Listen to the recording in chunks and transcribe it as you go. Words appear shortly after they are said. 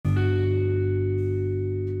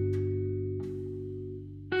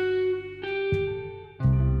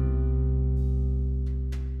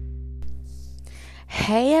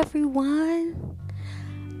Hey everyone.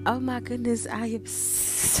 Oh my goodness, I am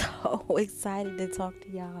so excited to talk to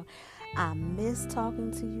y'all. I miss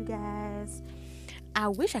talking to you guys. I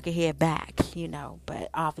wish I could hear back, but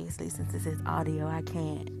obviously since this is audio, I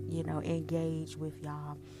can't, engage with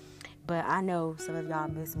y'all. But I know some of y'all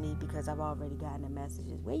miss me because I've already gotten the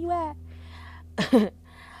messages. Where you at?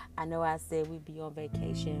 I know I said we'd be on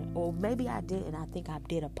vacation, or maybe I didn't. I think I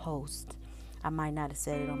did a post. I might not have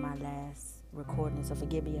said it on my last recording, so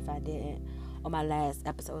forgive me if I didn't on my last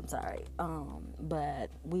episode. I'm sorry. But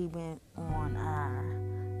we went on our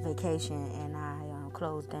vacation, and I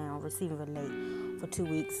closed down Receiving Relate for 2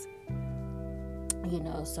 weeks.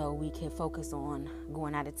 So we can focus on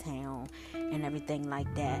going out of town and everything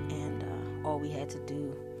like that, and all we had to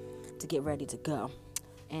do to get ready to go.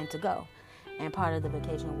 And part of the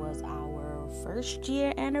vacation was our first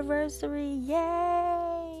year anniversary. Yay!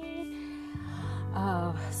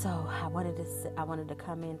 So I wanted to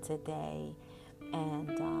come in today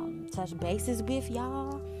and touch bases with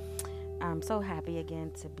y'all. I'm so happy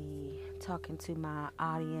again to be talking to my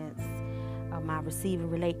audience, my Receiving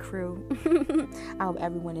Relate crew. I hope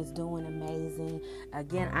everyone is doing amazing.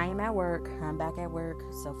 Again, I am at work. I'm back at work,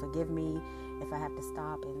 so forgive me if I have to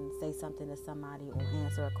stop and say something to somebody or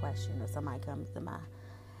answer a question, or somebody comes to my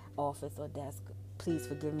office or desk. Please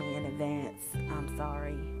forgive me in advance. I'm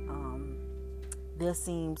sorry. This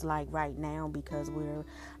seems like right now, because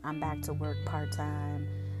I'm back to work part-time,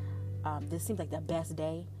 this seems like the best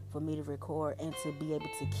day for me to record and to be able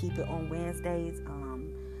to keep it on Wednesdays.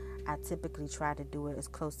 I typically try to do it as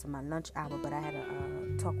close to my lunch hour, but I had a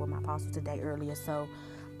talk with my apostle today earlier, so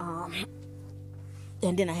and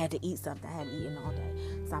then I had to eat something. I hadn't eaten all day,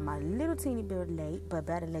 so I'm a little teeny bit late, but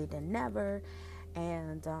better late than never.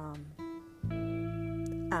 And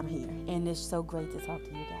I'm here, and it's so great to talk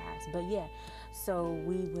to you guys. But yeah, so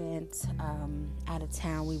we went out of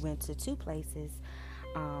town. We went to two places.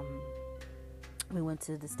 We went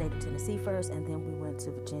to the state of Tennessee first, and then we went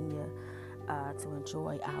to Virginia to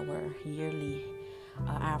enjoy our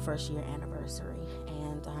first year anniversary.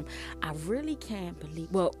 And I really can't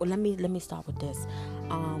believe. Well, let me start with this.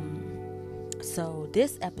 So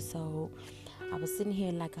this episode, I was sitting here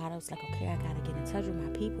I was like, okay, I gotta get in touch with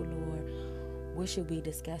my people, Lord. What should we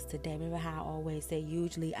discuss today? Remember how I always say,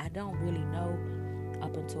 usually I don't really know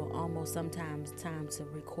up until almost sometimes time to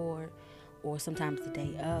record, or sometimes the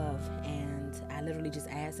day of. And I literally just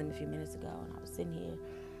asked him a few minutes ago, and I was sitting here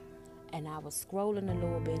and I was scrolling a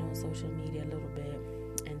little bit on social media, a little bit,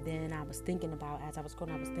 and then I was thinking about, as I was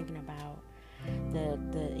scrolling, I was thinking about the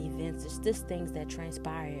events, just things that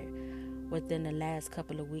transpired within the last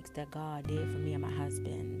couple of weeks that God did for me and my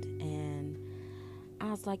husband. And I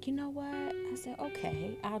was like, you know what? I said,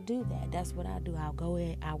 okay, I'll do that. That's what I'll do. I'll go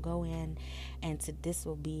in, and this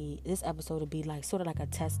episode will be like sort of like a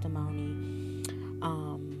testimony,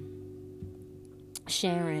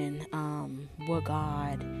 sharing what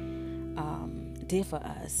God did for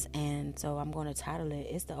us. And so I'm going to title it,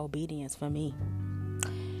 It's the Obedience for Me.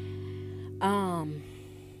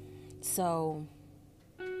 So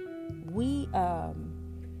we, my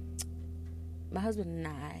husband and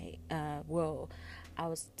I, I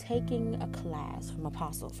was taking a class from an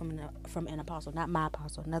apostle, not my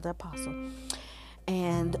apostle, another apostle.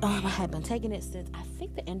 And I had been taking it since, I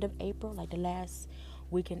think, the end of April, like the last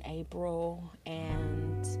week in April.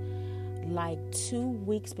 And like 2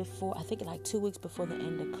 weeks before the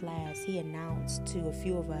end of class, he announced to a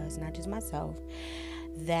few of us, not just myself,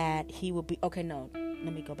 that he would be, okay, no,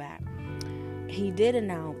 let me go back. He did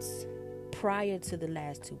announce prior to the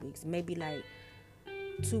last 2 weeks, maybe like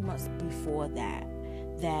 2 months before that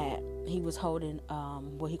he was holding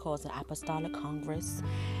what he calls an Apostolic Congress,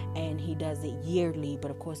 and he does it yearly.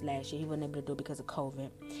 But of course, last year he wasn't able to do it because of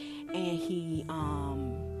COVID. And he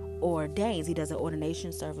he does an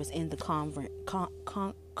ordination service in the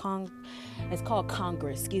it's called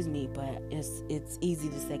Congress, excuse me, but it's easy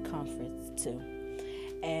to say conference too.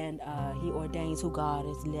 And he ordains who God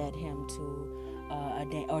has led him to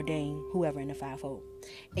ordain whoever in the fivefold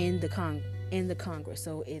in the Congress.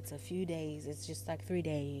 So it's a few days. It's just like 3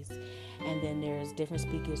 days, and then there's different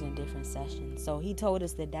speakers and different sessions. So he told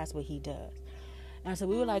us that that's what he does. And so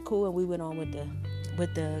we were like, cool, and we went on with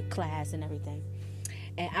the class and everything.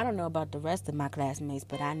 And I don't know about the rest of my classmates,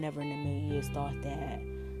 but I never in a million years thought that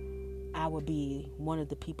I would be one of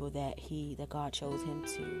the people that God chose him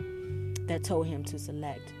to, that told him to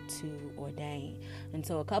select to ordain. And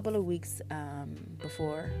so a couple of weeks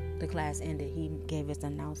before the class ended, he gave us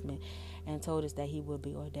an announcement and told us that he would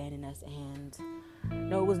be ordaining us. And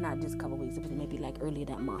no, it was not just a couple of weeks. It was maybe like earlier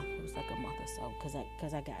that month. It was like a month or so, because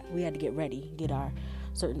we had to get ready, get our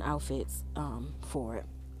certain outfits for it.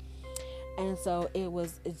 And so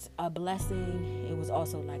it's a blessing. It was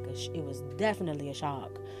also it was definitely a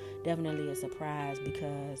shock, definitely a surprise,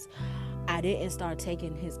 because I didn't start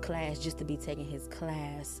taking his class just to be taking his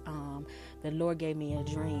class. The Lord gave me a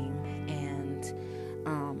dream, and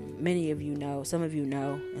many of you know, some of you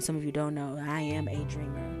know, and some of you don't know, I am a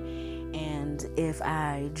dreamer. And if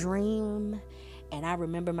I dream and I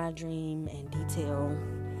remember my dream in detail,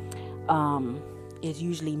 it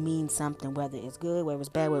usually means something, whether it's good, whether it's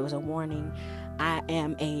bad, whether it's a warning. I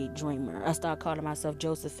am a dreamer. I started calling myself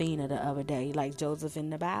Josephina the other day, like Joseph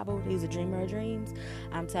in the Bible. He's a dreamer of dreams.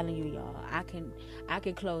 I'm telling you, y'all, I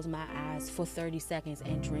can close my eyes for 30 seconds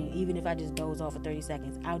and dream. Even if I just doze off for 30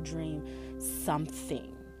 seconds, I'll dream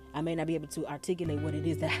something. I may not be able to articulate what it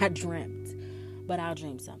is that I dreamt, but I'll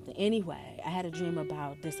dream something. Anyway, I had a dream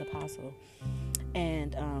about this apostle,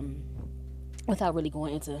 and without really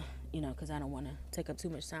going into, because I don't want to take up too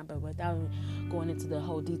much time, but without going into the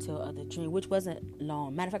whole detail of the dream, which wasn't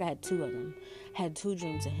long. Matter of fact, I had two of them. I had two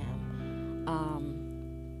dreams of him.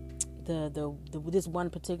 This one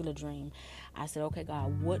particular dream, I said, okay,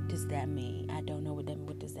 God, what does that mean? I don't know what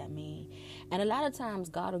does that mean? And a lot of times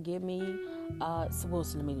God will give me, let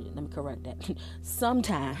me correct that.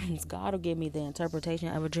 Sometimes God will give me the interpretation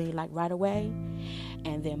of a dream like right away,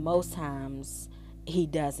 and then most times He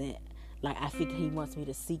doesn't. Like, I think He wants me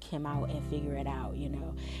to seek Him out and figure it out,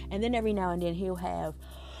 And then every now and then He'll have,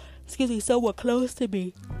 someone close to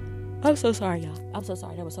me. I'm so sorry, y'all. I'm so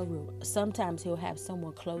sorry. That was so rude. Sometimes He'll have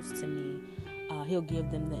someone close to me. He'll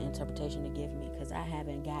give them the interpretation to give me, because I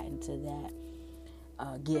haven't gotten to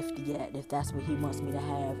that gift yet. If that's what He wants me to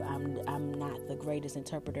have, I'm not the greatest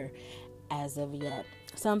interpreter as of yet.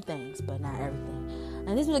 Some things, but not everything.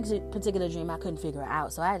 And this particular dream, I couldn't figure it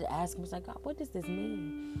out. So I had to ask Him, I was like, God, what does this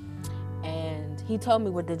mean? And He told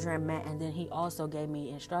me what the dream meant, and then He also gave me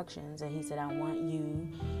instructions, and He said, I want you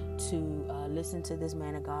to listen to this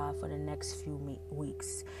man of God for the next few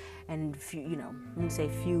weeks. And when you say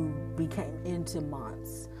few, became into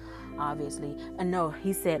months, obviously. And no,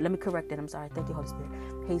 He said, let me correct that, I'm sorry, thank you, Holy Spirit.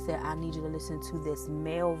 He said, I need you to listen to this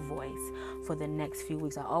male voice for the next few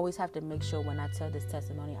weeks. I always have to make sure when I tell this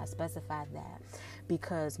testimony, I specify that,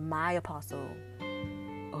 because my apostle,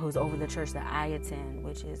 who's over the church that I attend,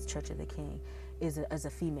 which is Church of the King, is a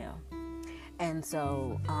female. And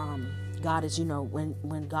so God is,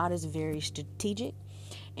 when God is very strategic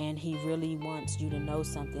and He really wants you to know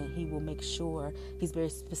something, He will make sure He's very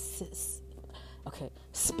specific.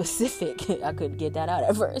 I couldn't get that out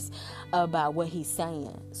at first about what He's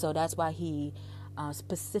saying. So that's why He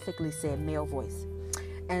specifically said male voice.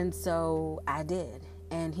 And so I did.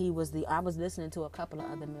 And I was listening to a couple of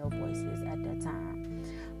other male voices at that time.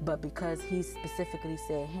 But because He specifically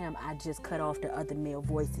said him, I just cut off the other male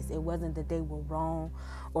voices. It wasn't that they were wrong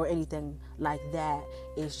or anything like that.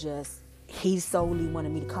 It's just He solely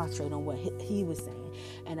wanted me to concentrate on what he was saying.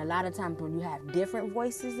 And a lot of times when you have different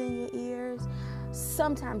voices in your ears,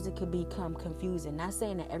 sometimes it can become confusing. Not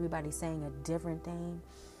saying that everybody's saying a different thing,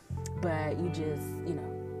 but you just,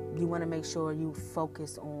 you want to make sure you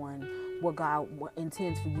focus on what God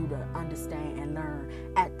intends for you to understand and learn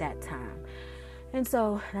at that time. And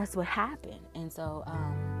so that's what happened. And so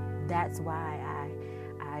that's why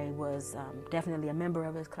I was definitely a member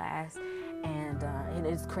of his class. And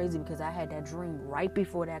it's crazy because I had that dream right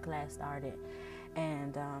before that class started.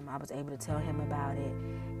 And I was able to tell him about it.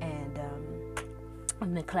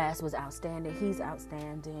 And the class was outstanding. He's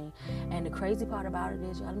outstanding. And the crazy part about it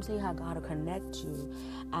is, let me tell you how God will connect you.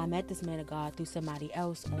 I met this man of God through somebody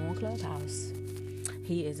else on Clubhouse.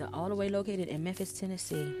 He is all the way located in Memphis,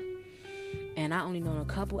 Tennessee. And I only know a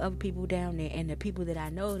couple other people down there. And the people that I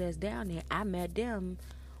know that's down there, I met them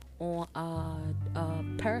on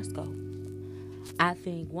Periscope. I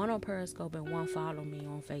think one on Periscope and one followed me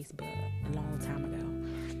on Facebook a long time ago.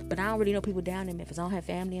 But I don't really know people down in Memphis. I don't have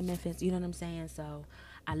family in Memphis. You know what I'm saying? So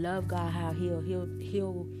I love God how he'll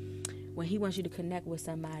when He wants you to connect with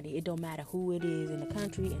somebody, it don't matter who it is in the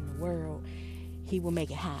country, in the world, He will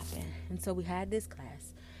make it happen. And so we had this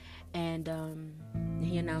class, and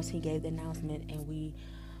He gave the announcement, and we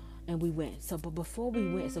went. So, but before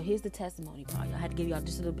we went, so here's the testimony part. I had to give y'all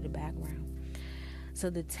just a little bit of background. So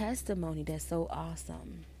the testimony that's so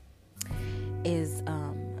awesome is,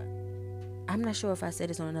 I'm not sure if I said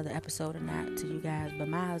this on another episode or not to you guys, but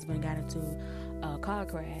my husband got into a car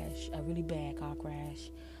crash, a really bad car crash,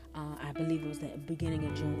 I believe it was the beginning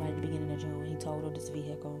of June, right at the beginning of June. He totaled this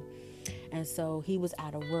vehicle. And so he was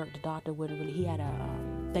out of work. The doctor he had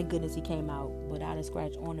thank goodness he came out without a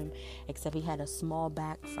scratch on him, except he had a small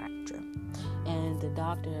back fracture. And the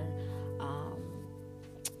doctor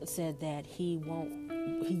said that he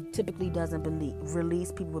typically doesn't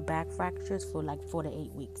release people with back fractures for like 4 to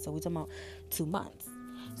 8 weeks. So we're talking about 2 months.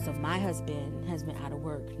 So my husband has been out of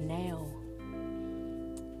work now.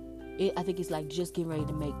 I think it's like just getting ready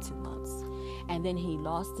to make 2 months. And then he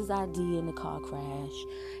lost his ID in the car crash.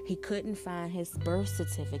 He couldn't find his birth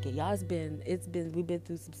certificate. Y'all, we've been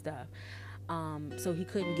through some stuff. So he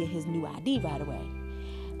couldn't get his new ID right away.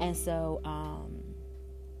 And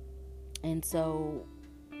so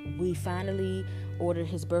we finally ordered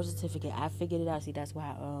his birth certificate. I figured it out. See, that's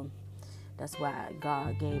why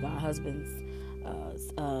God gave our husbands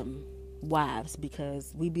wives,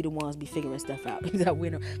 because we be the ones be figuring stuff out.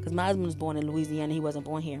 Because my husband was born in Louisiana. He wasn't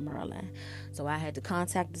born here in Maryland. So I had to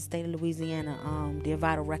contact the state of Louisiana, their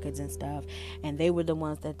vital records and stuff, and they were the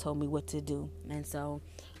ones that told me what to do. And so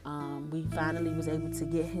we finally was able to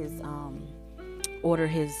get order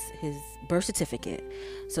his birth certificate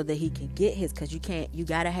so that he could get his, because you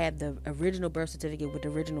gotta have the original birth certificate with the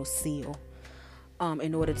original seal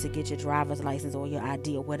in order to get your driver's license or your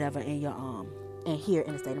ID or whatever in your and here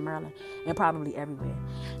in the state of Maryland and probably everywhere.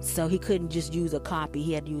 So he couldn't just use a copy.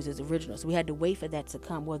 He had to use his original. So we had to wait for that to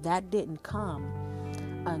come. Well, that didn't come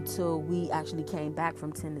until we actually came back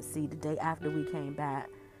from Tennessee, the day after we came back,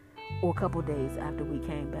 or a couple days after we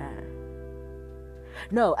came back.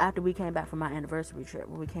 No, after we came back from my anniversary trip.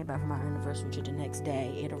 When we came back from our anniversary trip, the next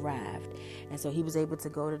day it arrived. And so he was able to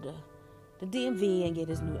go to the DMV and get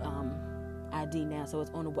his new ID now. So it's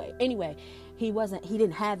on the way. Anyway, he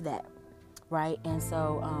didn't have that. Right, and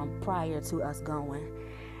so prior to us going,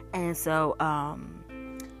 and so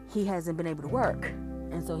he hasn't been able to work,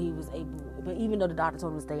 and so he was able. But even though the doctor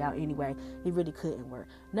told him to stay out anyway, he really couldn't work.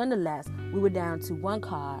 Nonetheless, we were down to one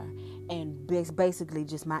car and basically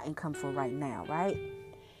just my income for right now, right?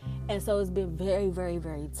 And so it's been very, very,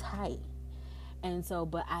 very tight. And so,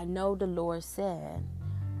 but I know the Lord said,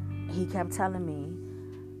 He kept telling me,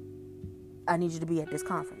 I need you to be at this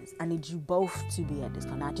conference. I need you both to be at this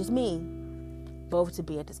conference, not just me. Both to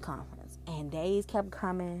be at this conference. And days kept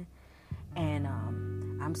coming, and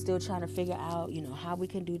I'm still trying to figure out, how we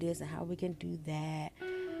can do this and how we can do that.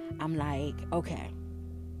 I'm like, okay.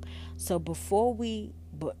 So 2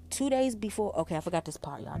 days before, okay, I forgot this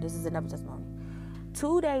part, y'all. This is another testimony.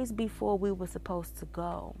 2 days before we were supposed to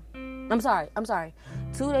go, I'm sorry.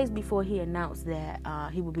 2 days before he announced that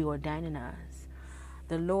he would be ordaining us,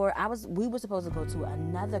 the Lord, we were supposed to go to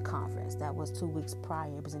another conference that was 2 weeks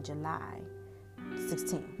prior. It was in July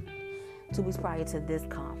 16, 2 weeks prior to this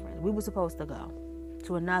conference. We were supposed to go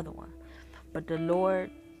to another one, but the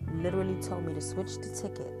Lord literally told me to switch the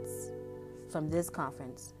tickets from that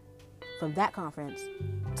conference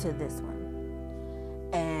to this one,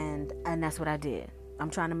 and that's what I did. I'm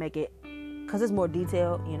trying to make it, because it's more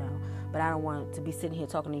detailed, but I don't want to be sitting here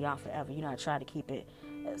talking to y'all forever. I try to keep it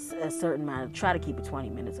a certain amount. Try to keep it 20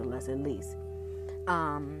 minutes or less at least.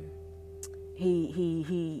 I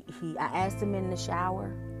asked him in the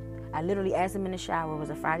shower. I literally asked him in the shower. It was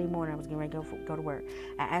a Friday morning. I was getting ready to go to work.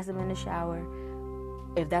 I asked him in the shower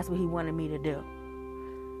if that's what he wanted me to do.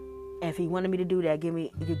 If he wanted me to do that, give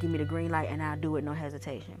me the green light and I'll do it, no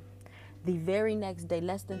hesitation. The very next day,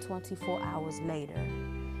 less than 24 hours later,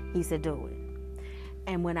 he said, do it.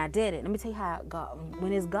 And when I did it, let me tell you how God,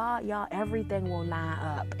 when it's God, y'all, everything will line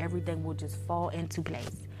up. Everything will just fall into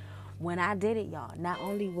place. When I did it, y'all, not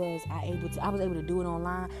only was I was able to do it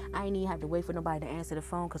online. I didn't even have to wait for nobody to answer the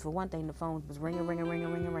phone, because for one thing, the phone was ringing.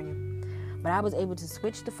 But I was able to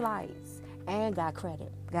switch the flights and got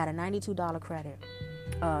credit. Got a $92 credit,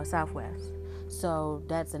 Southwest. So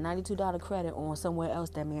that's a $92 credit on somewhere else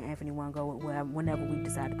that me and Anthony want to go whenever we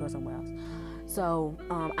decide to go somewhere else. So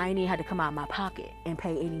I ain't even had to come out of my pocket and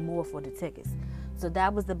pay any more for the tickets. So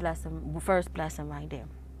that was the first blessing right there.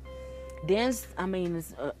 Then,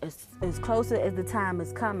 as closer as the time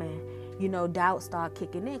is coming, doubts start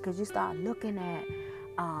kicking in, because you start looking at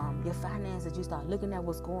your finances. You start looking at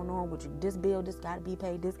what's going on with you. This bill, this got to be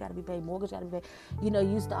paid. This got to be paid. Mortgage got to be paid.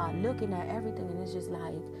 You start looking at everything, and it's just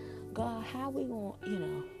like, God, how we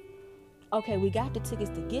going, okay, we got the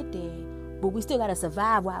tickets to get there, but we still got to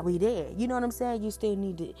survive while we there. You know what I'm saying? You still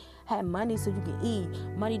need to have money so you can eat,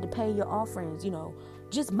 money to pay your offerings,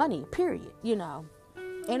 just money, period,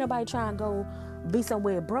 Ain't nobody trying to go be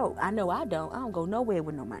somewhere broke. I know I don't go nowhere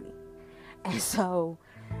with no money. And so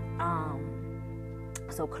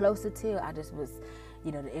closer to, I just was,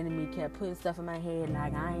 The enemy kept putting stuff in my head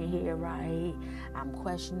like I ain't here right. I'm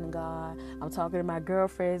questioning God. I'm talking to my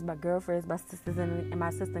girlfriends, my sisters, and my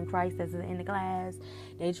sister in Christ that's in the class.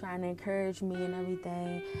 They trying to encourage me and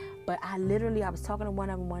everything. But I was talking to one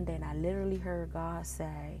of them one day, and I literally heard God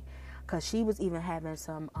say, because she was even having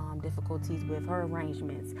some difficulties with her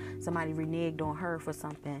arrangements. Somebody reneged on her for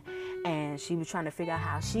something, and she was trying to figure out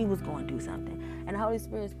how she was going to do something. And the Holy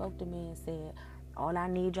Spirit spoke to me and said, all I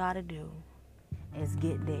need y'all to do is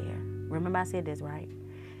get there. Remember I said this, right?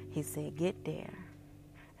 He said, get there,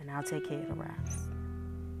 and I'll take care of the rest.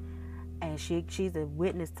 And she's a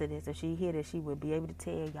witness to this. If she hear this, she would be able to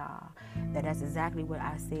tell y'all that that's exactly what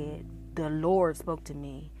I said. The Lord spoke through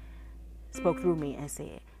me, and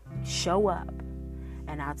said, show up,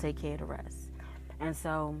 and I'll take care of the rest. And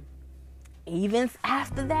so, even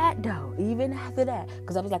after that,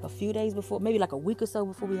 because I was like a few days before, maybe like a week or so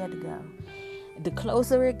before we had to go, the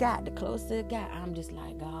closer it got, I'm just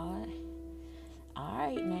like, God, all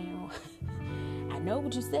right now, I know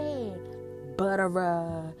what you said, but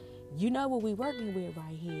you know what we working with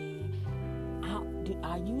right here.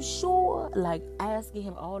 Are you sure? Like, asking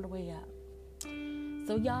him all the way up.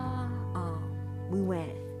 So y'all, we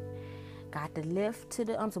went, got the lift to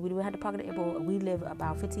the so we didn't have to park at the airport. We live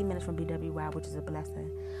about 15 minutes from BWI, which is a blessing.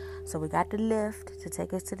 So we got the lift to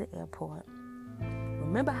take us to the airport.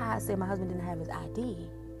 Remember how I said my husband didn't have his ID?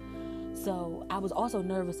 So I was also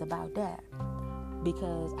nervous about that,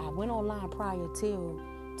 because I went online prior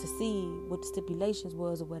to see what the stipulations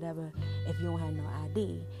was or whatever if you don't have no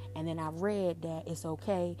ID. And then I read that it's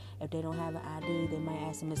okay if they don't have an ID. They might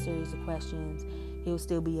ask him a series of questions. He'll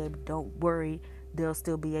still be able, don't worry, they'll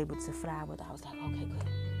still be able to fly with. I was like, okay,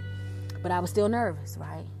 good. But I was still nervous,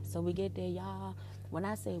 right? So we get there, y'all. When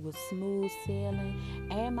I say it was smooth sailing,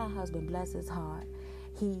 and my husband, bless his heart,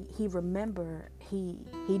 he remembered, he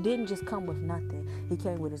didn't just come with nothing. He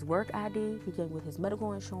came with his work ID, he came with his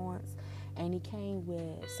medical insurance, and he came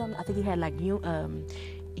with some, I think he had like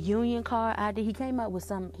union card ID. He came up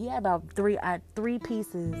with he had about three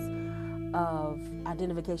pieces of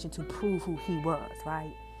identification to prove who he was,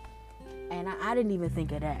 right? And I didn't even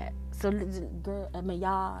think of that. So, girl,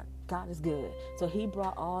 y'all, God is good. So he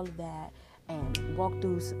brought all of that and walked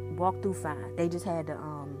through fine. They just had to,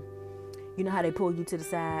 you know how they pull you to the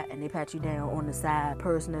side and they pat you down on the side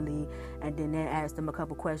personally, and then they asked them a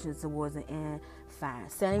couple questions towards the end. Fine.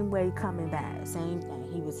 Same way coming back. Same thing.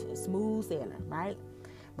 He was smooth sailing, right?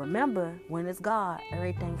 Remember, when it's God,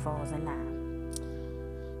 everything falls in line.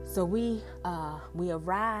 So we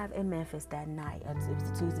arrived in Memphis that night. It was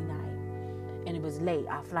a Tuesday night, and it was late.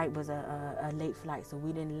 Our flight was a late flight, so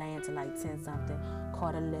we didn't land till like 10-something.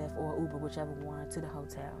 Caught a Lyft or Uber, whichever one, to the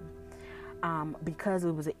hotel. Because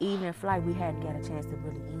it was an evening flight, we hadn't got a chance to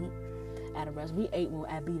really eat at a restaurant. We ate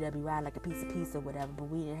at BWI like a piece of pizza or whatever, but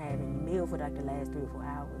we didn't have any meal for like the last 3 or 4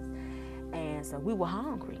 hours. And so we were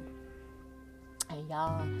hungry. And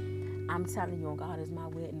y'all, I'm telling you, God is my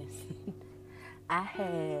witness. I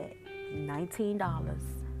had $19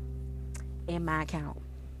 in my account.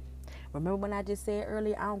 Remember when I just said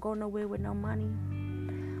earlier, I don't go nowhere with no money?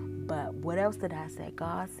 But what else did I say?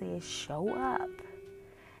 God said, show up,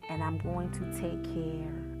 and I'm going to take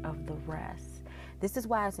care of the rest. This is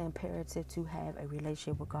why it's imperative to have a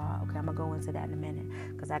relationship with God. Okay, I'm going to go into that in a minute,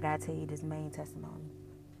 because I got to tell you this main testimony.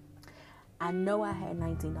 I know I had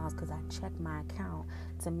 $19 because I checked my account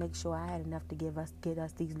to make sure I had enough to get us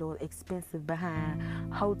these little expensive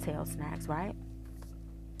behind hotel snacks, right?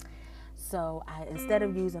 So instead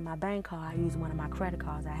of using my bank card, I used one of my credit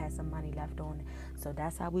cards. I had some money left on it. So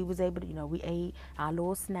that's how we was able to, we ate our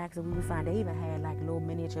little snacks, and we would find they even had like little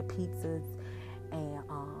miniature pizzas and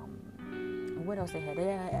what else they had? They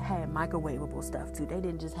had microwavable stuff too. They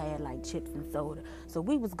didn't just have like chips and soda. So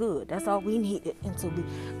we was good. That's all we needed until we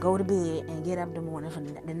go to bed and get up in the morning for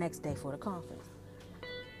the next day for the conference.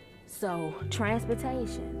 So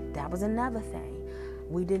transportation, that was another thing.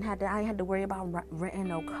 I didn't have to worry about renting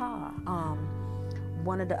no car.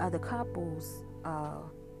 One of the other couples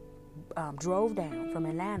drove down from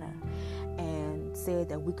Atlanta and said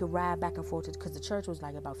that we could ride back and forth because the church was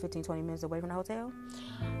like about 15-20 minutes away from the hotel.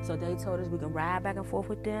 So they told us we could ride back and forth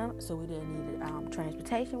with them, so we didn't need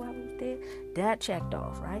transportation while we was there. That checked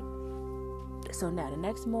off, right? So now the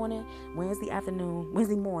next morning, Wednesday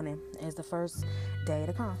morning is the first day of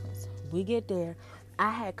the conference. We get there.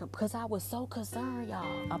 Because I was so concerned,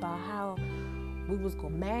 y'all, about how we was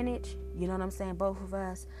going to manage, you know what I'm saying, both of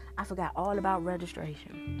us. I forgot all about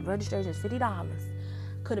registration. Registration is $50.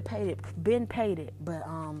 Could have paid it, but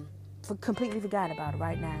completely forgot about it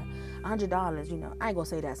right now. $100, I ain't going to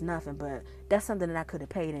say that's nothing, but that's something that I could have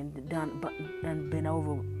paid and done and been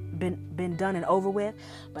been done and over with,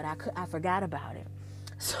 but I forgot about it.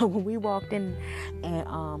 So when we walked in, and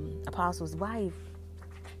Apostle's wife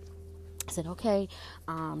said, "Okay,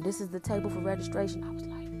 this is the table for registration." I was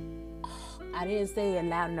like, oh. I didn't say it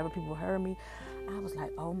loud enough, people heard me. I was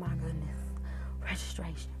like, oh my goodness,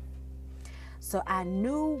 registration. So I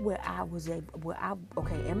knew where I was able,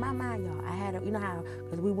 okay, in my mind, y'all, I had, you know how,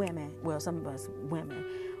 because we women, well, some of us women,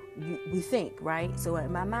 we think, right? So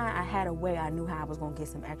in my mind, I had a way I knew how I was going to get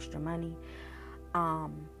some extra money.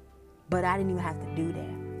 But I didn't even have to do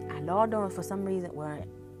that. I logged on for some reason. Well,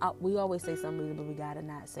 we always say some reason, but we got to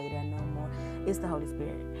not say that no more. It's the Holy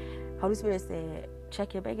Spirit. Holy Spirit said,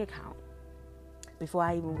 check your bank account. Before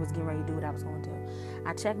I even was getting ready to do what I was going to do,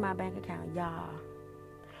 I checked my bank account, y'all.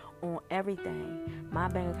 On everything, my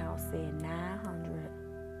bank account said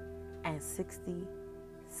 $960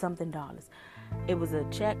 something. It was a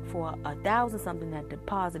check for $1,000 something that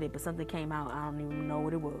deposited, but something came out. I don't even know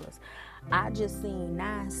what it was. I just seen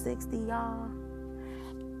 $960, y'all.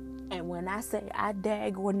 And when I say I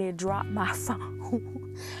daggone near dropped my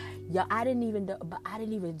phone, y'all, I didn't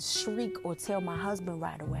even shriek or tell my husband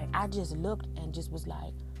right away. I just looked and just was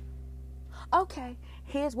like, okay,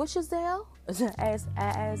 what's your Zelle? I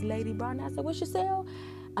asked Lady Barnett, I said, what's your Zelle?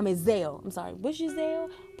 I mean, Zelle. I'm sorry. What's your Zelle?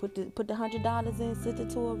 Put the $100 in, sent it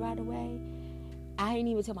to her right away. I didn't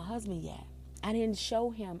even tell my husband yet. I didn't show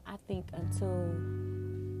him, until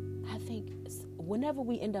whenever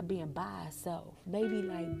we end up being by ourselves. Maybe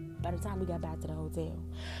like by the time we got back to the hotel.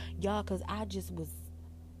 Y'all, because I just was,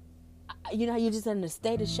 you know how you're just in a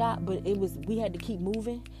state of shock, but we had to keep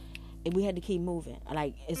moving. And we had to keep moving,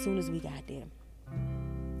 like, as soon as we got there.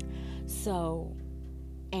 So,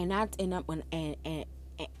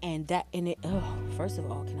 first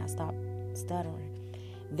of all, can I stop stuttering?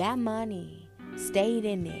 That money stayed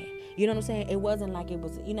in there. You know what I'm saying? It wasn't like it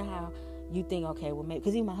was, you know how you think, okay, well, maybe,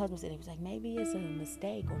 because even my husband said, he was like, maybe it's a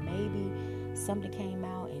mistake, or maybe something came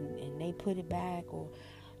out and they put it back, or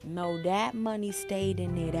no, that money stayed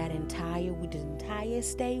in there. The entire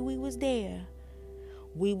stay we was there.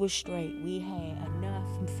 We were straight. We had enough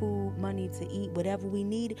food, money to eat, whatever we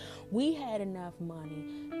needed. We had enough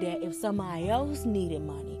money that if somebody else needed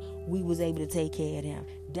money, we was able to take care of them.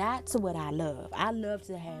 That's what I love. I love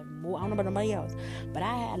to have more. I don't know about nobody else, but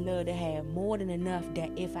I love to have more than enough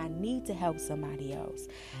that if I need to help somebody else,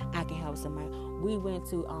 I can help somebody. We went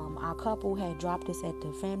to, our couple had dropped us at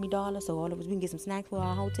the Family Dollar, so all of us, we can get some snacks for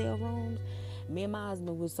our hotel rooms. Me and my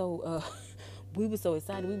husband was so, we were so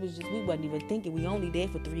excited. We wasn't even thinking. We only there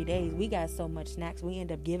for 3 days. We got so much snacks. We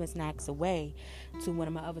ended up giving snacks away to one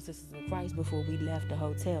of my other sisters in Christ before we left the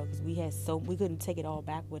hotel, because we couldn't take it all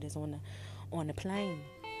back with us on the plane.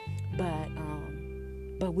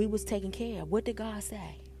 But we was taken care of. What did God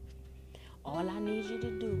say? All I need you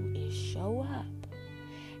to do is show up,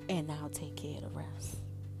 and I'll take care of the rest.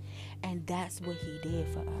 And that's what He did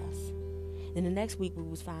for us. Then the next week we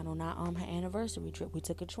was fine on our anniversary trip. We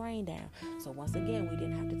took a train down. So once again, we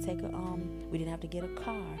didn't have to get a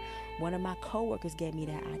car. One of my coworkers gave me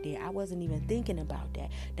that idea. I wasn't even thinking about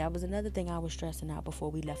that. That was another thing I was stressing out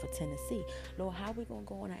before we left for Tennessee. Lord, how we gonna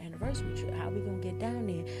go on our anniversary trip? How we gonna get down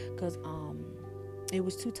there? Because it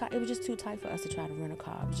was too tight. It was just too tight for us to try to rent a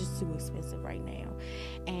car. It was just too expensive right now.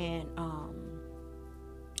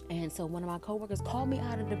 And so one of my coworkers called me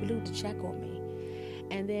out of the blue to check on me.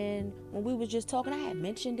 And then when we was just talking, I had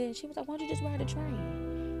mentioned it, and she was like, why don't you just ride the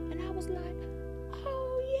train? And I was like,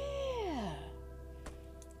 oh, yeah.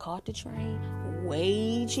 Caught the train,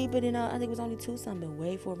 way cheaper than, I think it was only $2 something,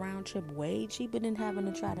 way for a round trip, way cheaper than having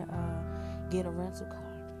to try to get a rental car.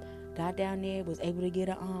 Got down there, was able to get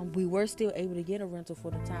we were still able to get a rental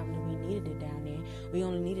for the time that we needed it down there. We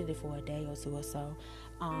only needed it for a day or two or so.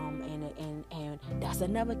 And that's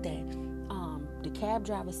another thing. The cab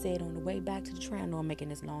driver said on the way back to the train, I know I'm making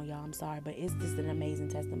this long, y'all, I'm sorry, but it's just an amazing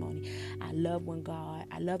testimony. I love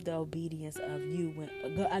the obedience of you.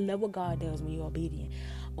 I love what God does when you're obedient.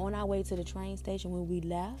 On our way to the train station, when we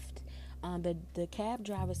left, the cab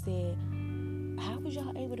driver said, how was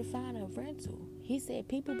y'all able to find a rental? He said,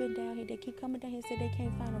 people been down here, they keep coming down here and said they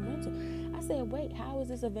can't find a rental. I said, wait, how is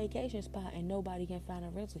this a vacation spot and nobody can find a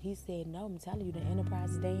rental? He said, no, I'm telling you, the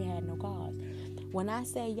Enterprises, they ain't had no cars. When I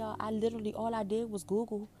say, y'all, all I did was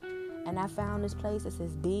Google, and I found this place that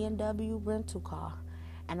says B&W rental car.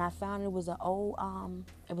 And I found it was an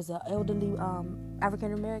elderly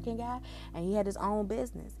African-American guy, and he had his own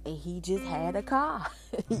business, and he just had a car.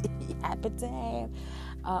 He happened to have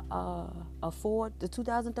the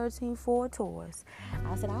 2013 Ford Taurus.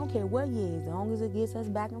 I said, I don't care what year, as long as it gets us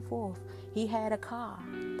back and forth. He had a car.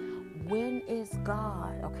 When is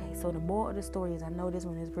God? Okay, so the moral of the story is, I know this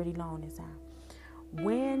one is pretty long this time.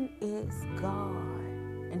 when it's God,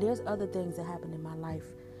 and there's other things that happen in my life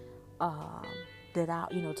that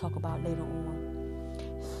I'll talk about later on.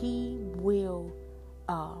 He will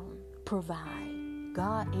provide.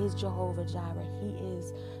 God is Jehovah Jireh. He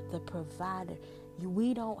is the provider.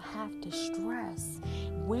 We don't have to stress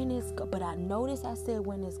when it's God. But I said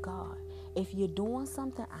when it's God. If you're doing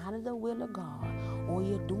something out of the will of God, or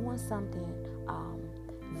you're doing something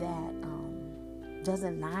that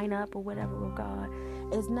doesn't line up or whatever with God,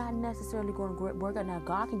 it's not necessarily going to work out. Now,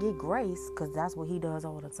 God can get grace because that's what he does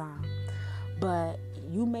all the time. But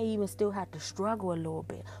you may even still have to struggle a little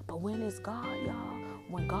bit. But when it's God, y'all,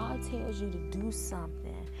 when God tells you to do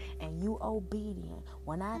something and you obedient,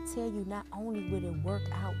 when I tell you, not only will it work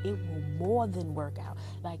out, it will more than work out.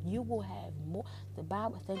 Like, you will have more. The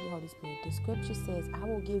Bible, thank you, Holy Spirit. The scripture says, I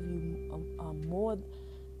will give you more.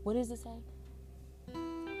 What does it say?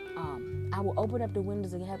 I will open up the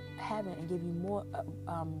windows of heaven and give you more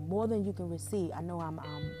than you can receive. I know I'm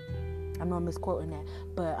misquoting that,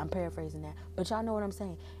 but I'm paraphrasing that. But y'all know what I'm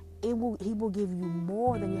saying. He will give you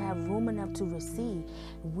more than you have room enough to receive.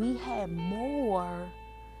 We had more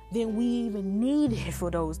than we even needed for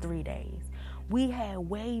those 3 days. We had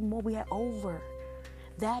way more. We had over.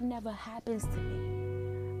 That never happens to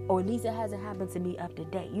me, or at least it hasn't happened to me up to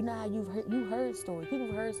date. You know how you've heard stories. People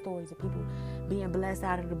have heard stories of people being blessed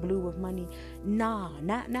out of the blue with money. Nah,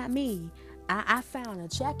 not me. I found a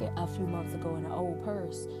check a few months ago in an old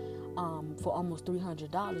purse for almost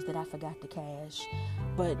 $300 that I forgot to cash.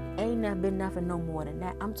 But ain't never been nothing no more than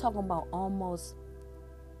that. I'm talking about almost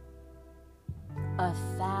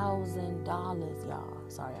 $1,000, y'all.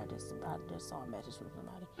 Sorry, I just saw a message from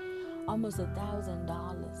somebody. Almost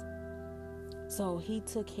 $1,000. So he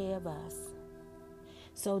took care of us.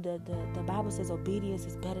 So the Bible says obedience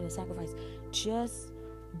is better than sacrifice. Just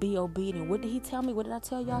be obedient. What did he tell me? What did I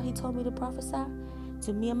tell y'all? He told me to prophesy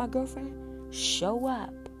to me and my girlfriend. Show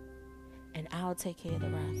up, and I'll take care of the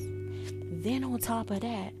rest. Then on top of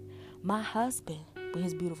that, my husband, with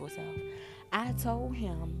his beautiful self, I told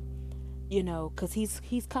him, because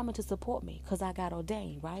he's coming to support me because I got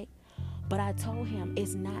ordained, right? But I told him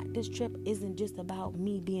this trip isn't just about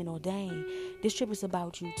me being ordained. This trip is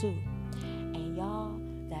about you too. And y'all,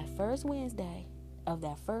 that first Wednesday of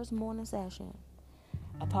that first morning session,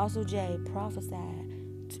 Apostle J prophesied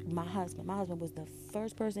to my husband. My husband was the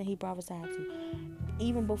first person he prophesied to.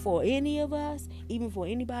 Even before any of us, even before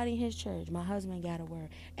anybody in his church, my husband got a word.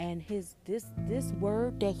 And this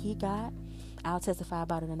word that he got, I'll testify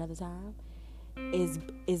about it another time, is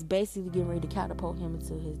basically getting ready to catapult him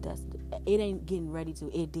into his destiny. It ain't getting ready to,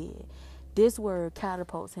 it did. This word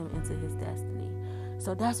catapults him into his destiny.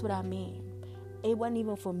 So that's what I mean. It wasn't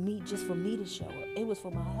even just for me to show up. It was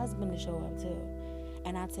for my husband to show up too.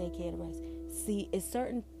 And I take care of the rest. See, it's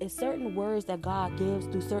certain words that God gives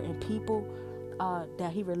through certain people,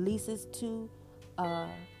 that he releases to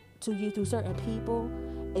you through certain people.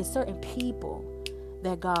 It's certain people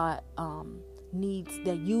that God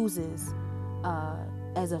uses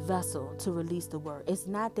as a vessel to release the word. It's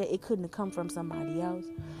not that it couldn't have come from somebody else,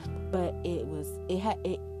 but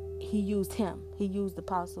he used him. He used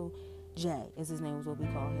Apostle J, as his name was what we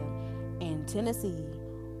call him, in Tennessee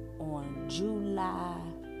on July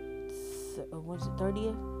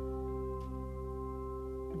 30th?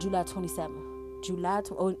 July 27th. July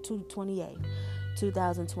 28th,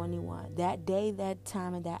 2021. That day, that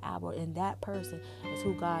time, and that hour, and that person is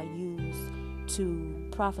who God used to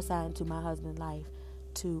prophesy into my husband's life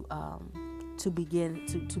to begin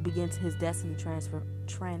his destiny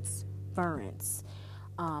transference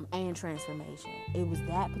and transformation. It was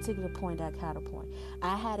that particular point, that catapult.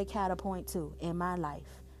 I had a catapult too in my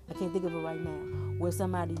life. I can't think of it right now, where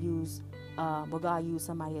God used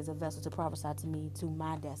somebody as a vessel to prophesy to me, to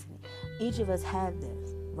my destiny. Each of us have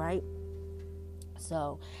this, right?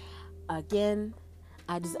 So, again,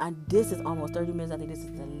 this is almost 30 minutes. I think this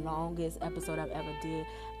is the longest episode I've ever did.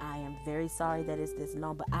 I am very sorry that it's this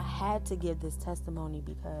long, but I had to give this testimony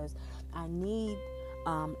because I need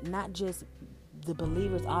not just the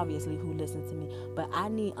believers, obviously, who listen to me, but I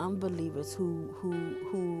need unbelievers who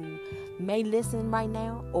may listen right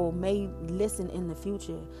now or may listen in the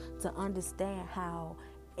future to understand how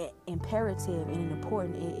imperative and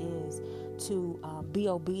important it is to be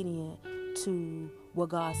obedient to what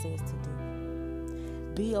God says to do.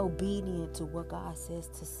 Be obedient to what God says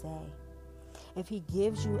to say. If he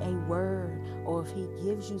gives you a word, or if he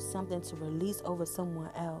gives you something to release over someone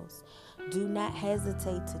else, do not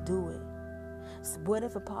hesitate to do it. What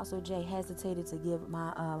if Apostle J hesitated to give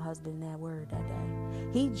my husband that word that day?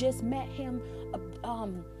 He just met him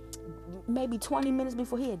maybe 20 minutes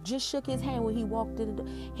before. He had just shook his hand when he walked in the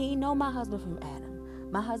door. He know my husband from Adam.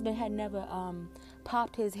 My husband had never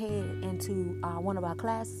popped his head into one of our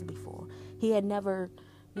classes before. He had never,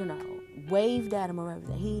 waved at him or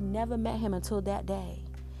everything. He never met him until that day.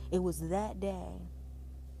 It was that day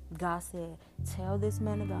God said, tell this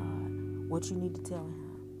man of God what you need to tell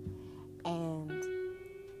him. And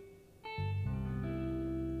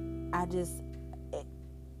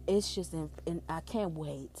it's just, and I can't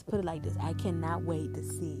wait. Put it like this. I cannot wait to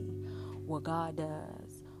see what God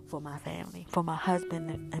does for my family, for my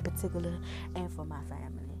husband in particular, and for my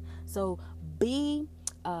family. So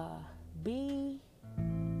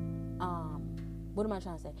what am I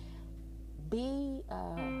trying to say?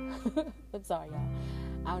 I'm sorry, y'all.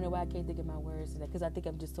 I don't know why I can't think of my words today, because I think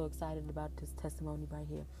I'm just so excited about this testimony right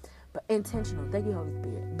here. But intentional. Thank you, Holy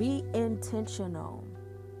Spirit. Be intentional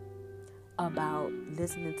about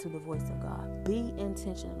listening to the voice of God. Be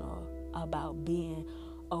intentional about being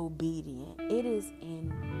obedient. It is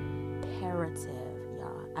imperative,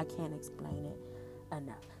 y'all. I can't explain it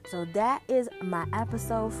enough. So that is my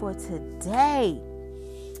episode for today.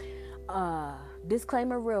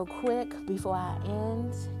 Disclaimer real quick before I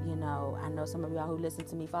end. I know some of y'all who listen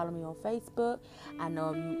to me follow me on Facebook. I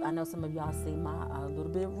know some of y'all see my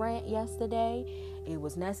little bit rant yesterday. It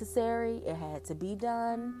was necessary. It had to be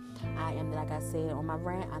done. I am, like I said on my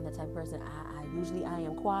rant, I'm the type of person I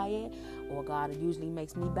am quiet, or God usually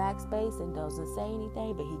makes me backspace and doesn't say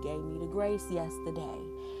anything, but he gave me the grace yesterday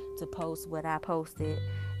to post what I posted.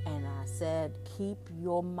 And I said, keep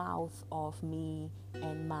your mouth off me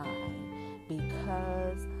and mine,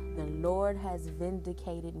 because the Lord has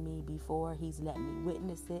vindicated me before. He's let me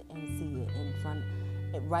witness it and see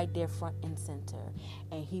it right there front and center.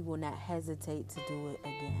 And he will not hesitate to do it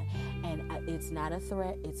again. And it's not a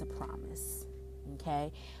threat, it's a promise.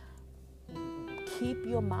 Okay? Keep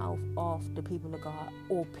your mouth off the people of God,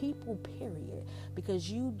 or people, period, because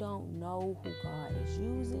you don't know who God is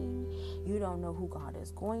using. You don't know who God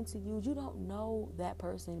is going to use. You don't know that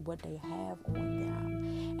person, what they have on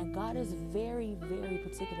them. And God is very, very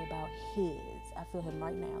particular about his. I feel him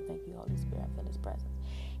right now. Thank you, Holy Spirit. I feel his presence.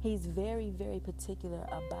 He's very, very particular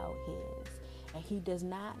about his. And he does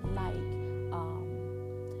not like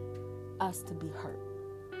us to be hurt.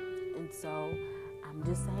 And so I'm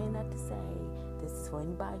just saying that to say, this is for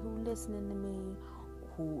anybody who listening to me,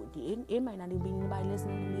 it might not even be anybody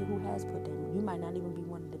listening to me who has put them. You might not even be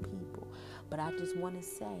one of the people. But I just want to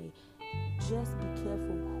say, just be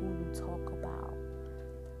careful who you talk about,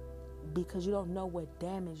 because you don't know what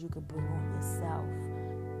damage you can bring on yourself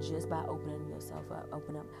just by opening yourself up.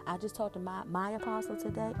 I just talked to my apostle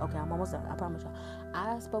today. Okay, I'm almost done. I promise y'all.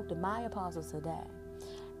 I spoke to my apostle today,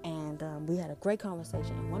 and we had a great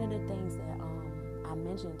conversation. And one of the things that I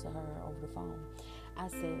mentioned to her over the phone, I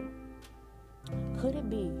said, could it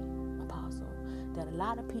be, apostle, that a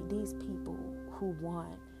lot of these people who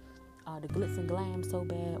want the glitz and glam so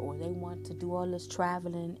bad, or they want to do all this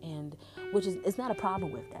traveling, and it's not a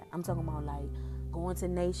problem with that. I'm talking about like going to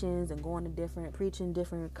nations and going to preaching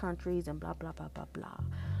different countries and blah, blah, blah, blah, blah.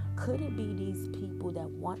 Could it be these people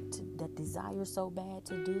that desire so bad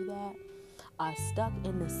to do that are stuck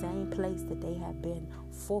in the same place that they have been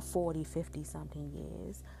for 40, 50 something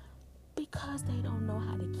years, because they don't know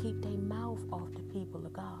how to keep their mouth off the people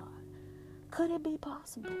of God? Could it be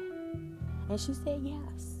possible? And she said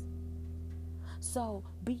yes. So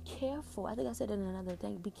be careful. I think I said it in another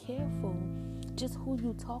thing. Be careful just who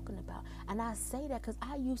you talking about. And I say that because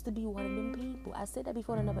I used to be one of them people. I said that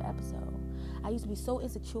before in another episode. I used to be so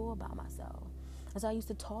insecure about myself. And so I used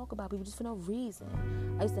to talk about people just for no reason.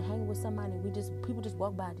 I used to hang with somebody and people just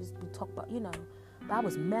walk by, just talk about, But I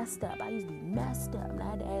was messed up. I used to be messed up, and I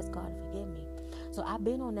had to ask God to forgive me. So I've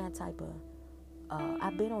been on that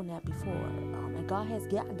I've been on that before, and God has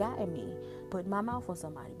gotten me, put my mouth on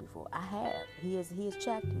somebody before. I have. He has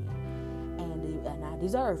checked me, and I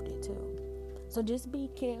deserved it too. So just be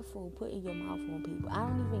careful putting your mouth on people. I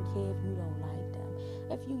don't even care if you don't like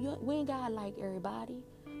them. We ain't gotta like everybody,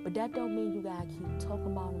 but that don't mean you gotta keep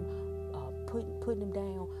talking about them, putting them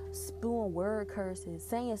down, spewing word curses,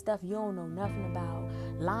 saying stuff you don't know nothing about,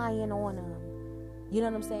 lying on them. You know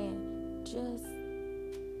what I'm saying? Just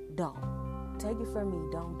don't. Take it from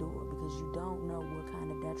me, don't do it, because you don't know what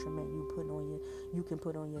kind of detriment you can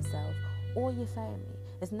put on yourself or your family.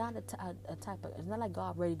 It's not it's not like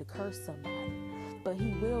God ready to curse somebody, but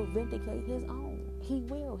he will vindicate his own. He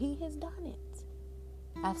will. He has done it.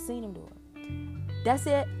 I've seen him do it. that's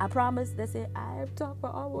it. I promise. That's it. I have talked for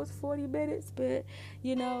almost 40 minutes, but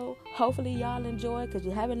hopefully y'all enjoy, because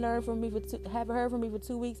you haven't heard from me for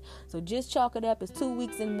 2 weeks. So just chalk it up as 2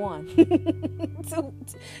 weeks in one.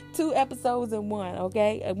 two episodes in one.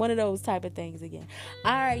 Okay, and one of those type of things again.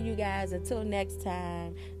 All right, you guys. Until next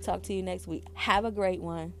time. Talk to you next week. Have a great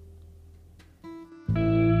one.